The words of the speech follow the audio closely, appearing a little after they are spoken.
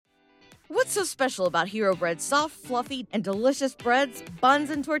What's so special about Hero Bread's soft, fluffy, and delicious breads, buns,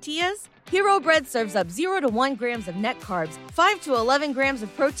 and tortillas? Hero Bread serves up 0 to 1 grams of net carbs, 5 to 11 grams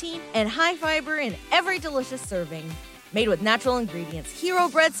of protein, and high fiber in every delicious serving. Made with natural ingredients, Hero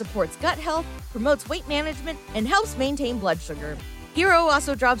Bread supports gut health, promotes weight management, and helps maintain blood sugar. Hero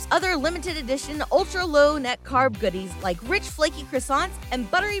also drops other limited edition ultra-low net carb goodies like rich flaky croissants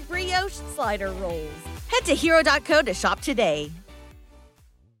and buttery brioche slider rolls. Head to hero.co to shop today.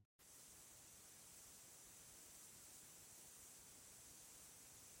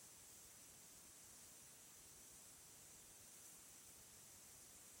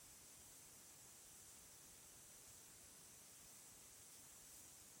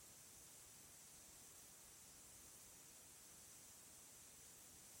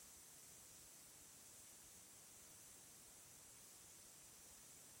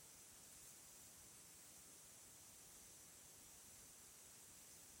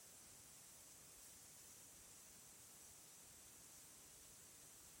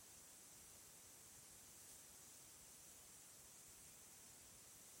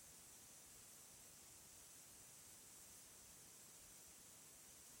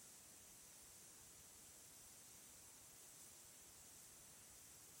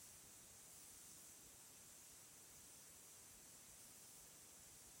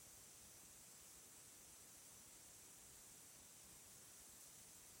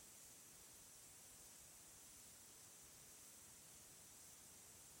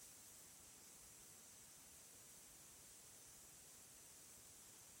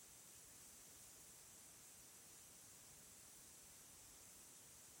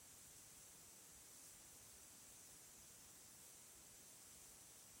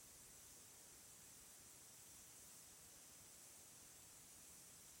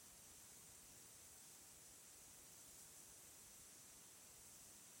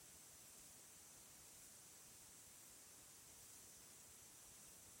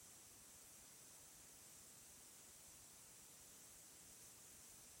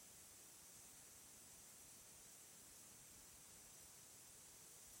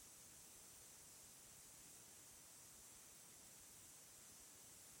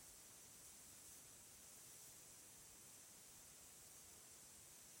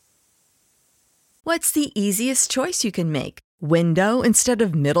 What's the easiest choice you can make? Window instead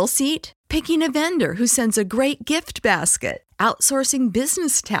of middle seat? Picking a vendor who sends a great gift basket? Outsourcing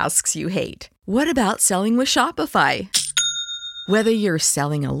business tasks you hate? What about selling with Shopify? Whether you're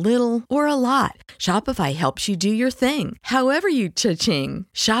selling a little or a lot, Shopify helps you do your thing, however you cha-ching.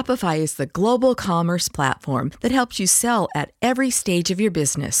 Shopify is the global commerce platform that helps you sell at every stage of your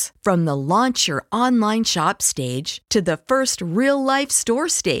business. From the launch your online shop stage to the first real-life store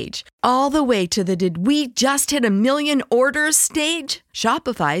stage, all the way to the did we just hit 1 million orders stage.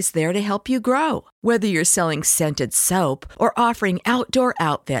 Shopify's there to help you grow. Whether you're selling scented soap or offering outdoor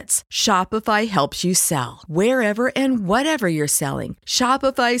outfits, Shopify helps you sell. Wherever and whatever you're selling,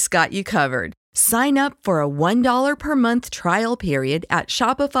 Shopify's got you covered. Sign up for a $1 per month trial period at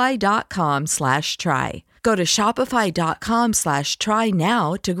shopify.com/try. Go to shopify.com/try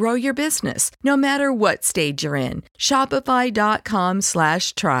now to grow your business, no matter what stage you're in.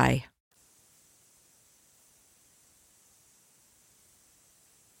 Shopify.com/try.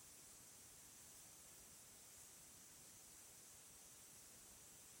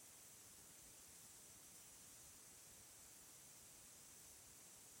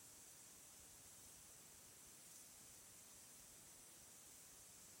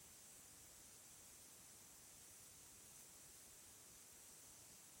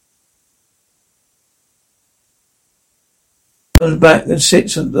 Comes back and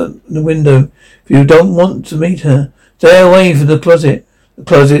sits at the window. If you don't want to meet her, stay away from the closet. The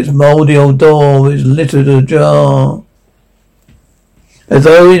closet's mouldy old door is littered ajar. As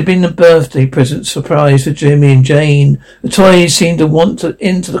though it had been a birthday present surprise for Jimmy and Jane, the toys seemed to want to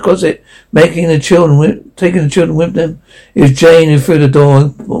into the closet, taking the children with them. It was Jane who threw the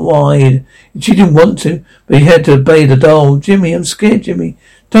door wide. She didn't want to, but he had to obey the doll. Jimmy, I'm scared, Jimmy.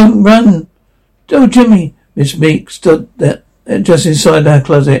 Don't run. Oh, Jimmy. Miss Meek stood there just inside her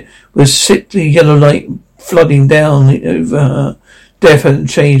closet with sickly yellow light flooding down over her. Death hadn't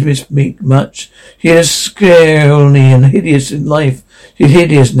changed Miss Meek much. She is scary and hideous in life. She's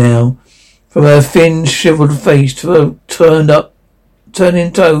hideous now. From her thin, shriveled face to her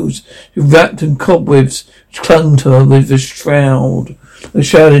turning toes, she wrapped in cobwebs which clung to her with a shroud. The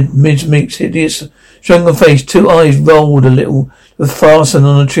shrouded Miss Meek's hideous, shrunken face, 2 eyes rolled a little to fasten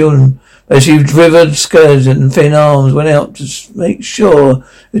on the children. As she drivered skirts and thin arms went out to make sure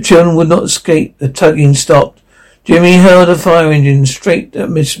the children would not escape, the tugging stopped. Jimmy hurled a fire engine straight at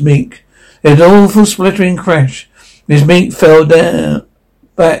Miss Meek. In an awful splittering crash, Miss Mink fell down,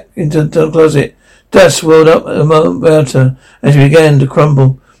 back into the closet. Dust swirled up about her as she began to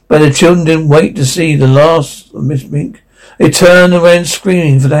crumble. But the children didn't wait to see the last of Miss Mink. They turned and ran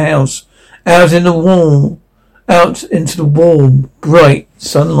screaming for the house, out into the warm, bright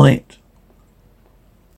sunlight.